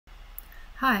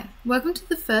Hi, welcome to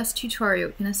the first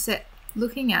tutorial in a set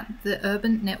looking at the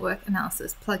Urban Network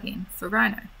Analysis plugin for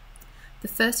Rhino. The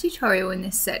first tutorial in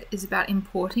this set is about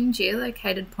importing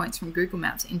geolocated points from Google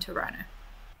Maps into Rhino.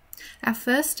 Our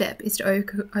first step is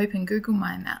to open Google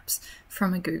Mymaps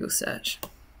from a Google search.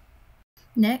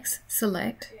 Next,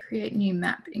 select Create New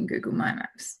Map in Google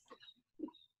Mymaps.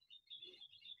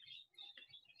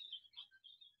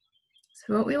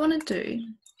 So what we want to do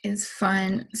is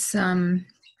find some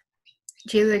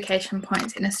geolocation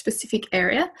points in a specific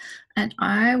area, and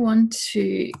I want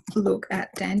to look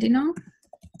at Dandenong,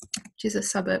 which is a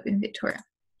suburb in Victoria.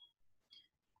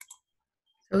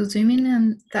 So we'll zoom in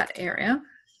on that area,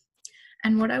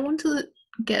 and what I want to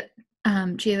get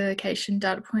geolocation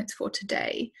data points for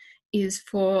today is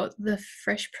for the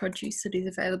fresh produce that is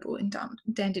available in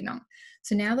Dandenong.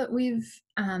 So now that we've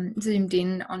zoomed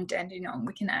in on Dandenong,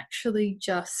 we can actually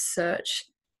just search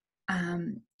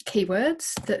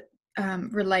keywords that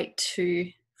relate to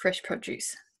fresh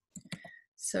produce.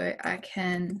 So I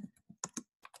can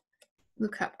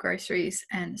look up groceries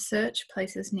and search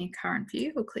places near current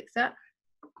view. We'll click that,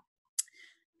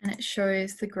 and it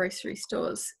shows the grocery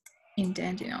stores in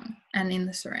Dandenong and in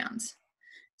the surrounds.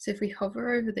 So if we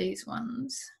hover over these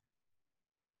ones,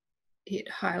 it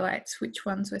highlights which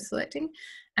ones we're selecting,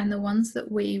 and the ones that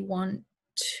we want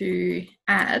to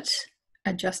add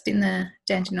are just in the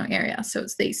Dandenong area. So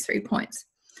it's these 3 points.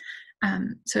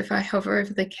 So if I hover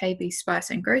over the KB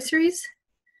Spice and Groceries,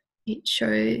 it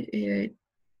shows,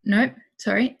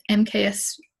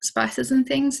 MKS Spices and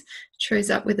Things shows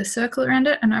up with a circle around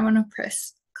it, and I want to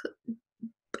press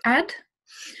Add,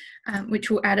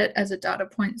 which will add it as a data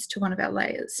points to one of our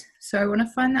layers. So I want to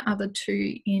find the other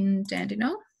 2 in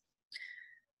Dandenong,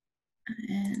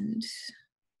 and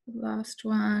the last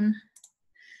one,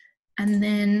 and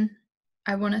then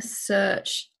I want to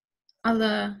search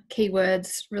other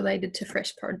keywords related to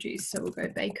fresh produce. So we'll go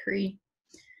bakery,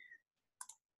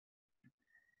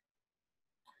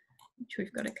 which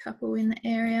we've got a couple in the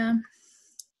area.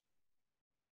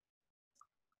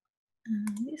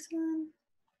 This one,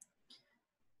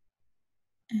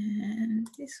 and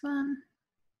this one,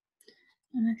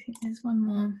 and I think there's one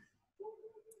more.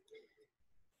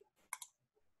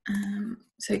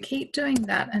 So keep doing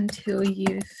that until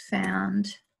you've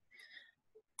found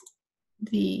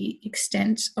the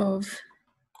extent of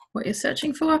what you're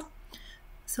searching for.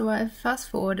 So I've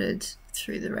fast forwarded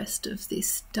through the rest of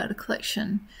this data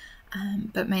collection,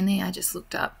 but mainly I just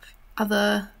looked up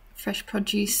other fresh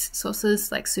produce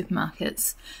sources like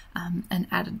supermarkets and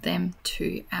added them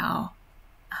to our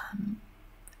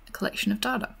collection of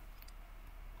data.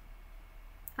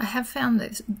 I have found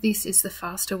that this is the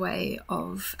faster way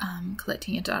of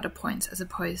collecting your data points as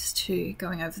opposed to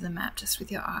going over the map just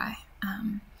with your eye.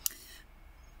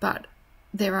 But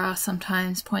there are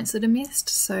sometimes points that are missed,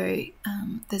 so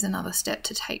there's another step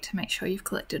to take to make sure you've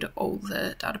collected all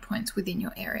the data points within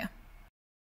your area.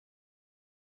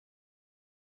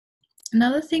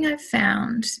 Another thing I've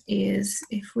found is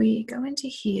if we go into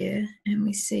here and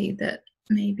we see that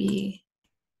maybe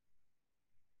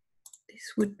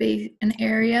this would be an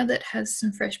area that has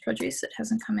some fresh produce that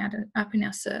hasn't come up in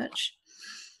our search.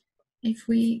 If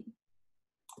we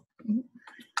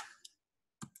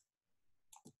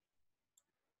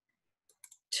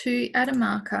to add a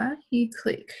marker, you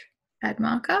click Add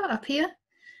Marker up here,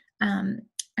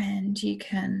 and you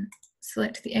can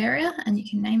select the area and you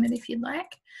can name it if you'd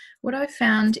like. What I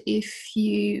found, if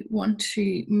you want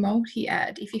to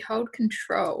multi-add, if you hold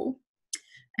Control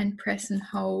and press and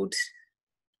hold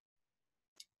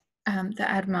the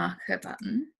Add Marker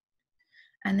button,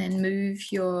 and then move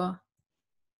your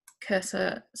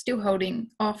cursor, still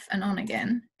holding off and on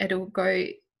again, it'll go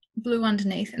blue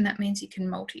underneath, and that means you can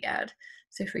multi-add.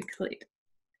 So if we click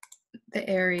the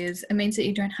areas, it means that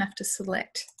you don't have to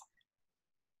select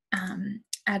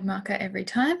add marker every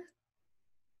time.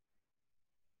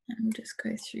 And we'll just go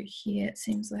through here. It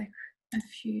seems like a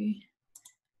few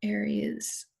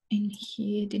areas in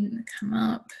here didn't come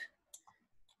up.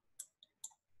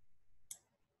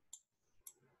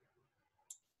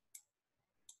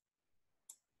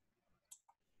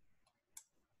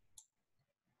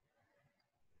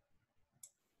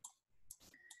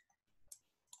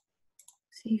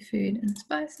 Seafood and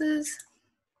spices.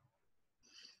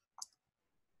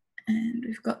 And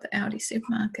we've got the Aldi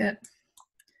supermarket.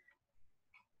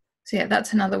 So yeah,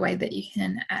 that's another way that you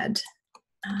can add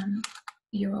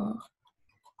your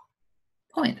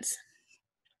points.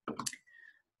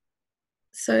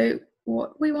 So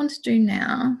what we want to do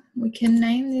now, we can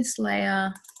name this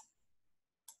layer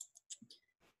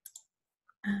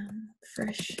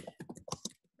fresh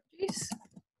produce.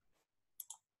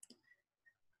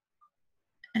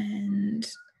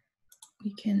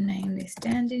 you can name this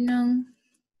Dandenong.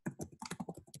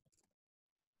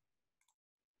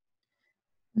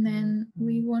 And then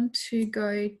we want to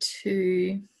go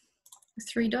to the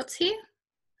 3 dots here,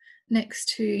 next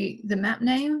to the map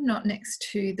name, not next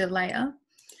to the layer.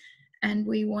 And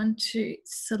we want to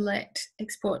select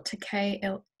export to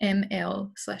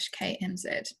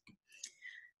KML/KMZ.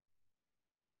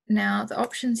 Now the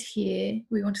options here,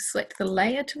 we want to select the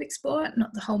layer to export,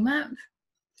 not the whole map.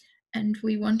 And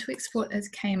we want to export as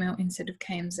KML instead of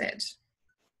KMZ.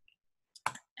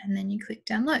 And then you click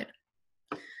download.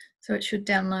 So it should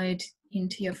download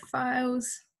into your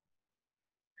files.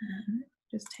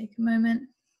 Just take a moment.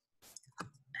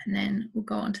 And then we'll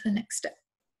go on to the next step.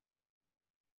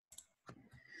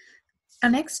 Our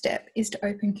next step is to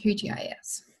open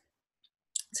QGIS.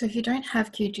 So if you don't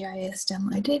have QGIS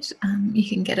downloaded, you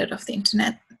can get it off the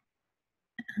internet.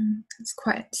 It's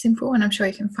quite simple, and I'm sure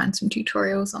you can find some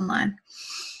tutorials online.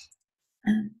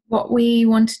 What we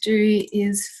want to do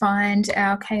is find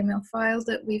our KML file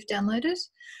that we've downloaded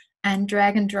and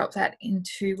drag and drop that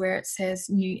into where it says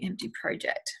new empty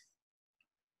project.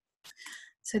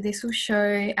 So this will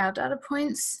show our data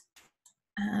points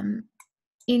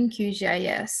in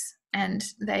QGIS, and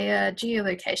they are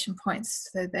geolocation points.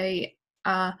 So they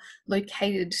are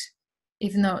located,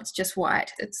 even though it's just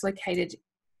white, it's located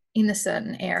in a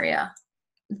certain area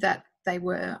that they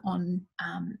were on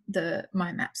the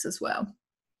Mymaps as well.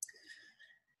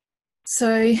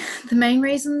 So the main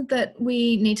reason that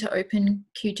we need to open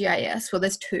QGIS, well,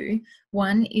 there's two.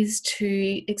 One is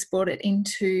to export it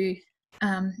into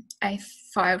a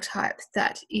file type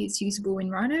that is usable in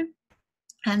Rhino.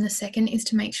 And the second is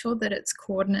to make sure that its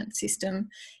coordinate system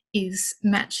is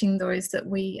matching those that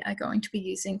we are going to be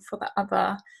using for the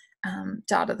other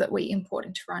data that we import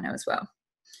into Rhino as well.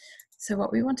 So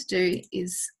what we want to do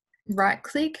is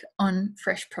right-click on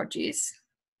Fresh Produce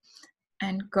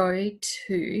and go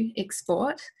to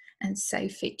Export and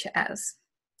Save Feature As.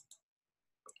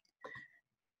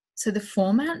 So the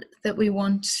format that we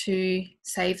want to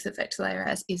save the vector layer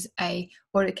as is a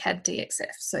AutoCAD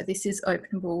DXF. So this is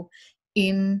openable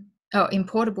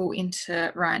importable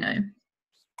into Rhino.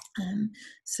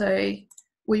 So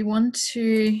we want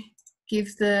to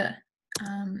give the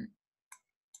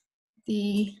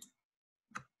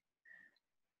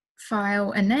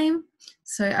file a name.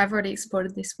 So I've already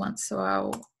exported this once, so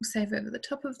I'll save over the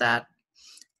top of that.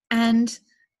 And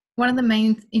one of the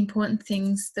main important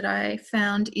things that I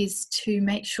found is to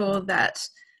make sure that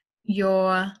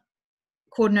your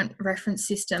coordinate reference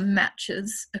system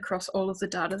matches across all of the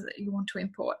data that you want to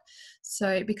import.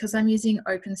 So because I'm using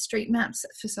OpenStreetMaps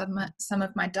for some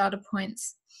of my data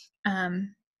points,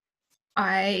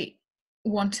 I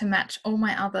want to match all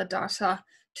my other data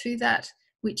to that,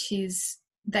 which is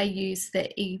they use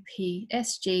the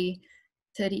EPSG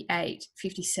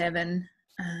 3857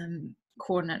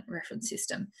 coordinate reference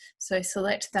system. So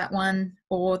select that one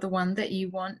or the one that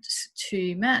you want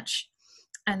to match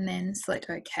and then select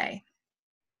OK.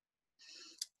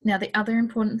 Now the other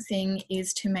important thing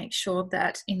is to make sure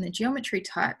that in the geometry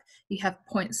type you have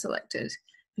points selected,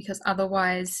 because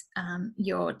otherwise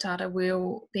your data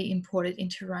will be imported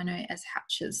into Rhino as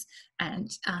hatches, and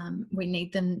we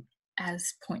need them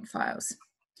as point files.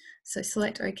 So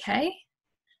select OK,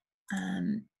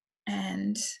 and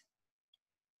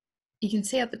you can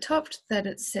see at the top that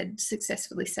it said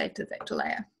successfully saved the vector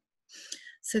layer.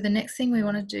 So the next thing we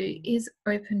want to do is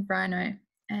open Rhino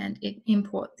and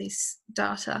import this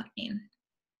data in.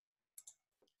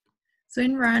 So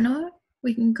in Rhino,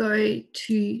 we can go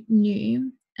to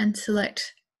New and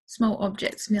select Small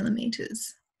Objects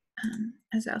Millimeters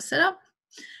as our setup.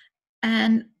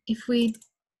 And if we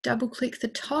double click the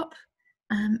top,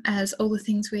 as all the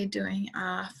things we're doing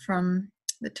are from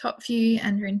the top view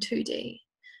and are in 2D.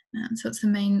 So it's the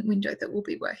main window that we'll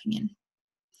be working in.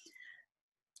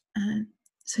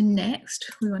 So next,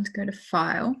 we want to go to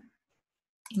File,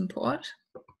 Import,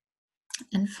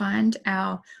 and find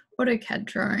our AutoCAD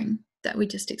drawing that we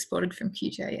just exported from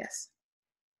QGIS.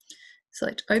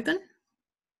 Select Open,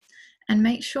 and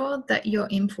make sure that your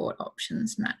import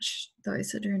options match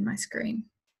those that are in my screen.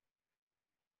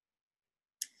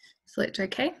 Select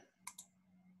OK.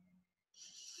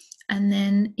 And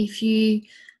then if you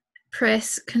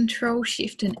press Control,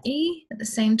 Shift and E at the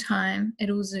same time,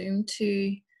 it'll zoom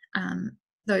to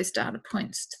those data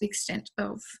points to the extent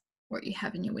of what you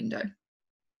have in your window.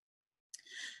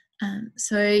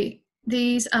 So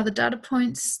these are the data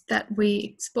points that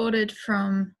we exported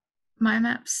from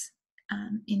Mymaps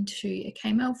into a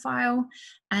KML file,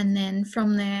 and then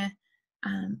from there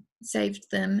saved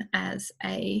them as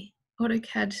a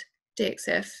AutoCAD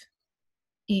DXF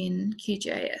in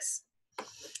QGIS.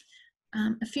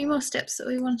 A few more steps that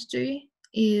we want to do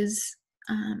is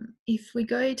if we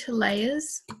go to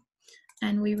layers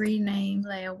and we rename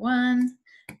layer 1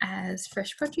 as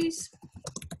fresh produce,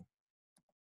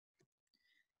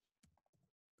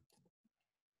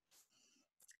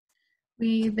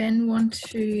 we then want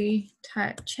to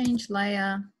type change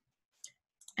layer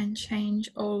and change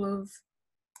all of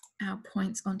our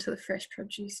points onto the fresh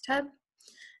produce tab.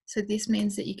 So this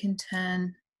means that you can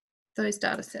turn those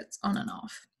data sets on and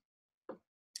off.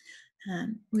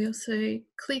 We also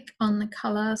click on the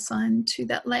color assigned to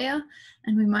that layer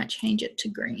and we might change it to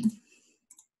green.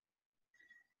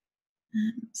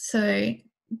 So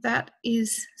that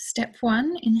is step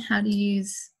 1 in how to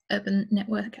use Urban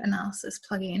Network Analysis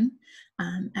plugin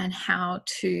and how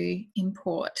to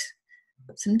import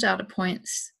some data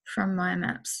points from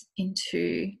Mymaps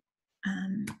into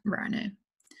Rhino.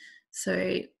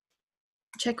 So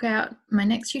check out my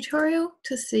next tutorial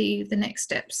to see the next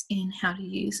steps in how to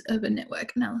use Urban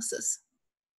Network Analysis.